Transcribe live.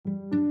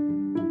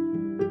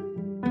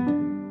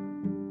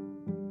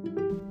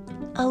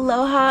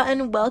Aloha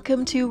and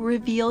welcome to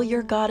Reveal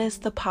Your Goddess,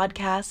 the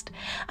podcast.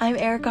 I'm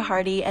Erica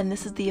Hardy, and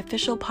this is the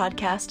official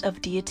podcast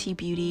of Deity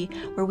Beauty,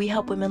 where we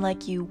help women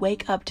like you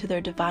wake up to their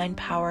divine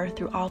power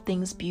through all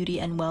things beauty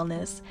and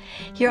wellness.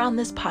 Here on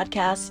this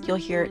podcast, you'll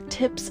hear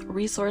tips,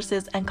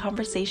 resources, and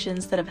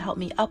conversations that have helped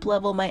me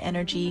up-level my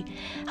energy,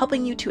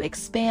 helping you to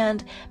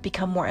expand,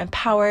 become more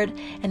empowered,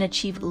 and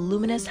achieve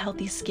luminous,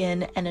 healthy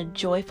skin and a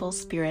joyful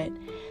spirit.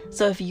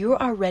 So if you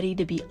are ready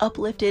to be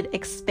uplifted,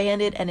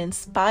 expanded, and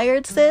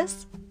inspired,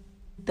 sis,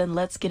 then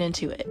let's get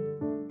into it.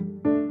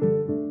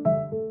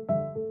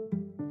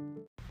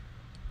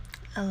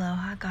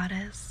 Aloha,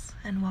 goddess,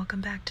 and welcome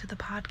back to the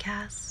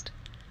podcast.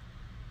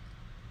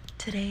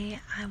 Today,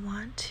 I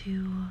want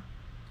to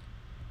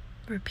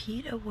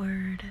repeat a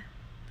word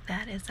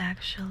that is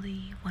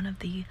actually one of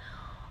the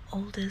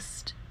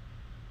oldest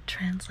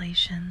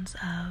translations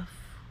of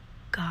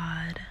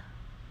God,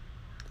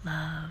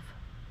 love,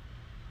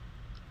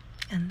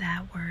 and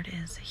that word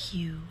is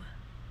Hu.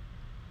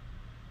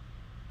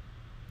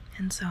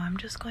 And so I'm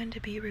just going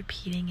to be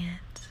repeating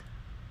it.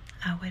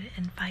 I would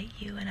invite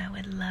you, and I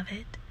would love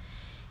it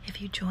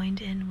if you joined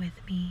in with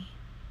me.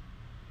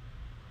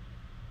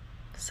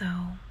 So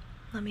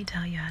let me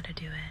tell you how to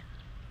do it.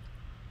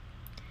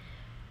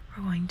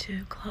 We're going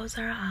to close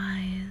our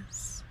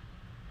eyes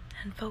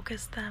and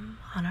focus them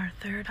on our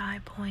third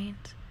eye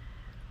point,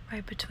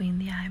 right between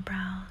the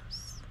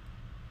eyebrows.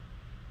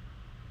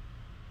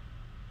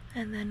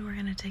 And then we're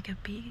going to take a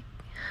big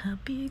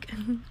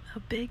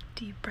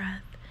deep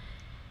breath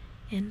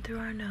in through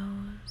our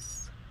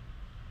nose.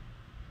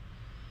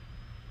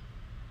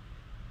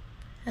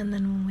 And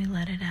then when we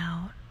let it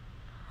out,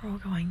 we're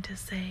going to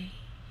say,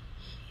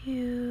 Hu.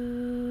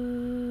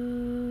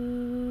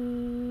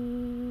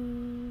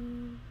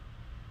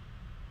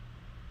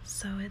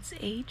 So it's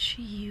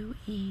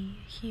H-U-E,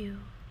 Hu.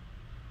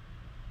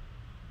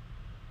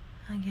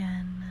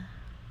 Again,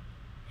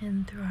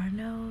 in through our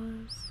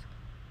nose.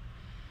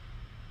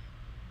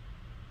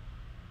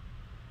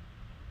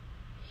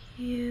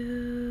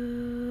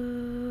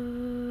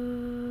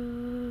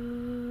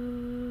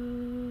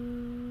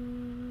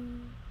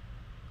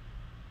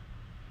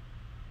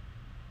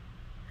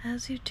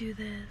 As you do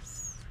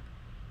this,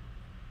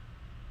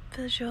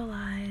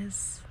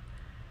 visualize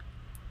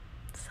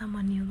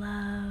someone you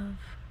love,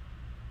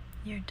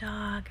 your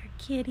dog or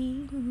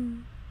kitty,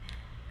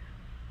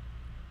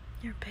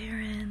 your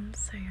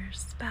parents or your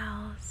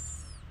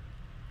spouse,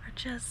 or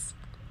just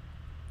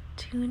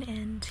tune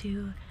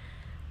into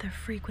the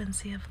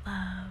frequency of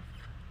love.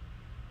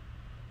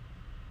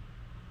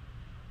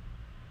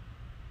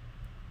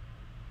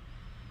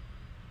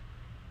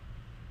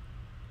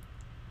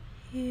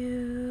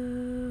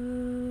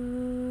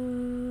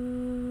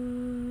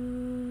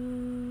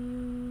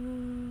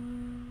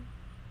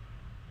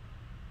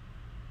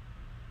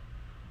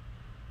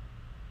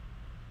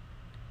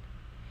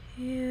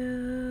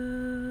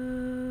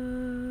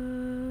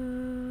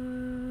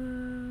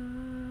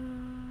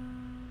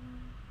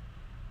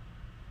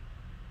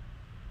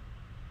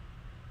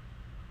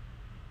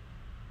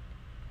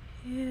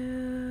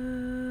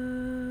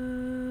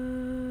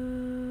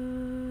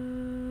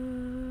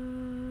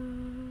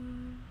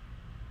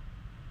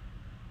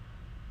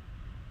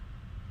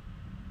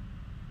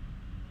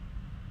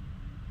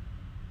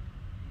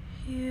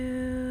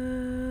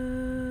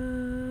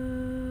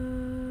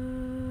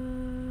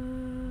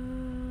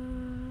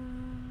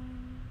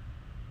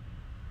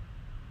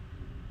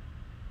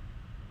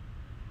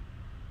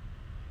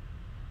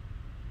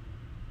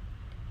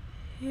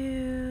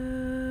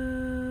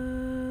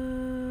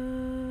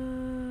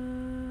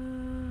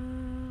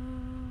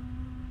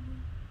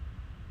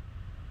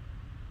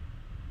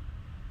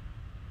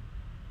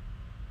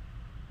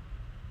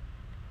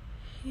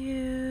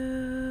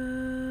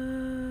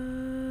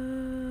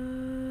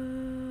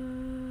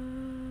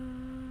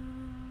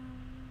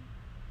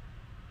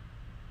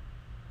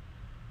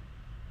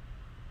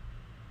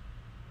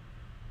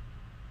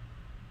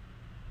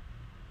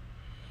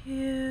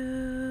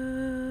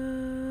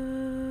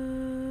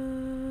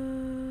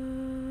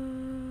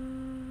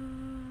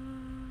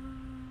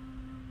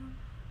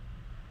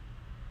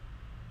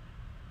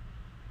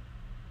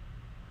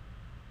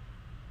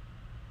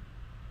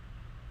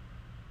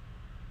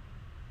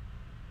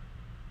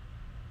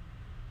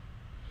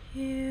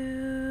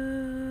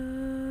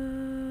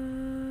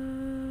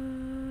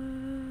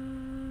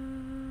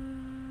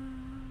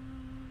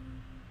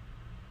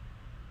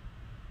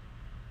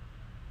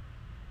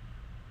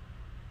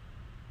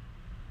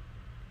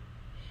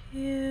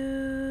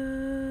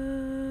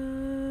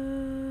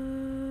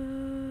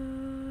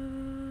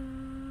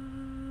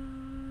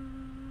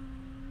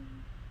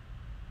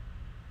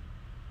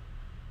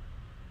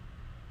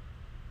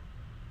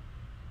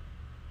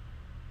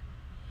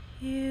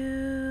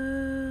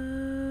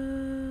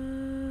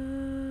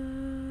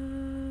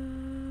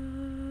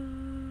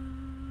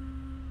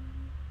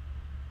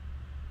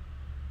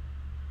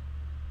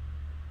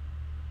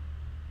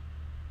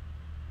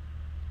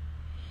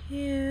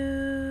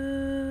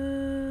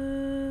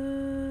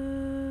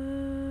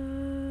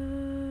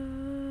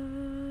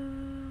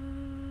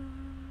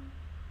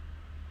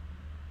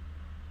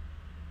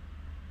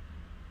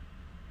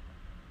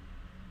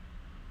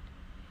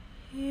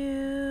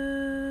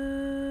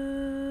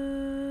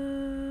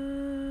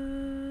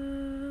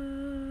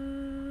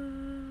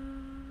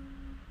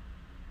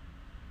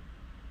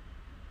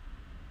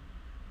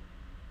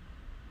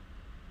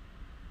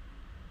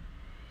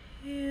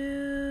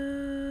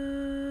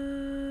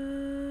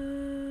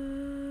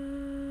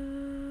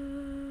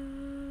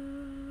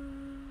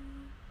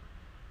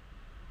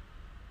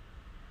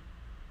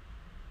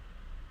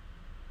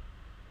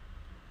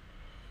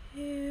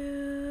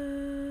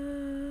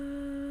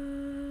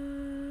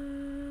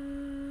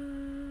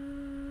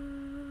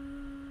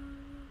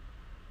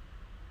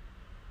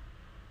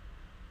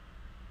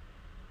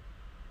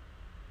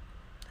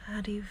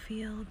 How do you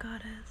feel,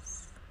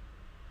 Goddess?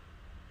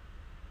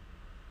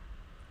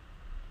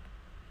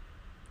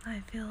 I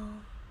feel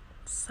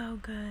so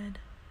good.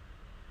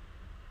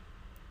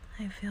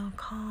 I feel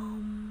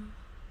calm,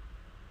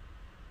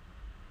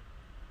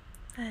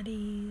 at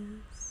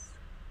ease,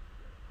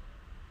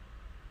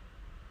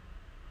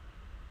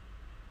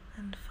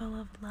 and full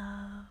of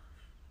love.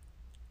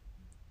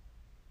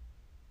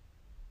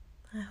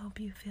 I hope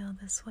you feel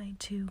this way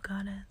too,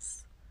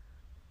 Goddess.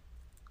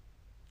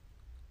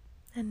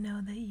 And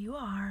know that you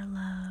are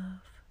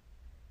love.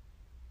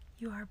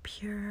 You are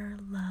pure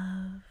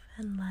love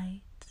and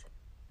light.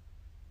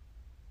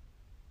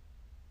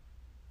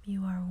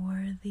 You are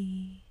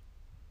worthy.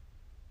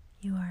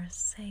 You are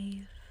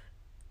safe.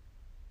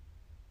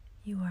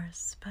 You are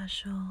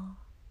special.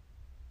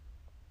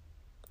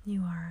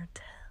 You are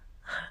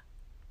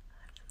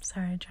I'm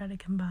sorry, I tried to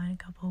combine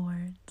a couple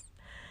words.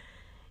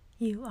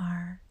 You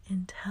are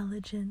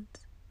intelligent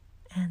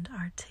and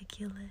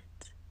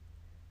articulate.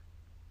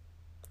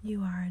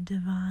 You are a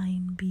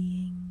divine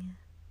being.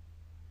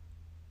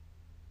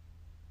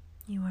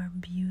 You are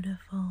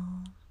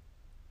beautiful.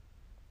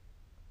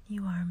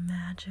 You are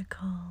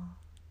magical.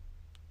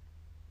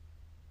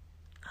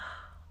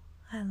 Oh,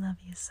 I love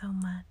you so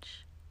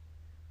much.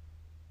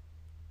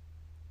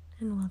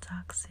 And we'll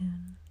talk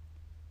soon.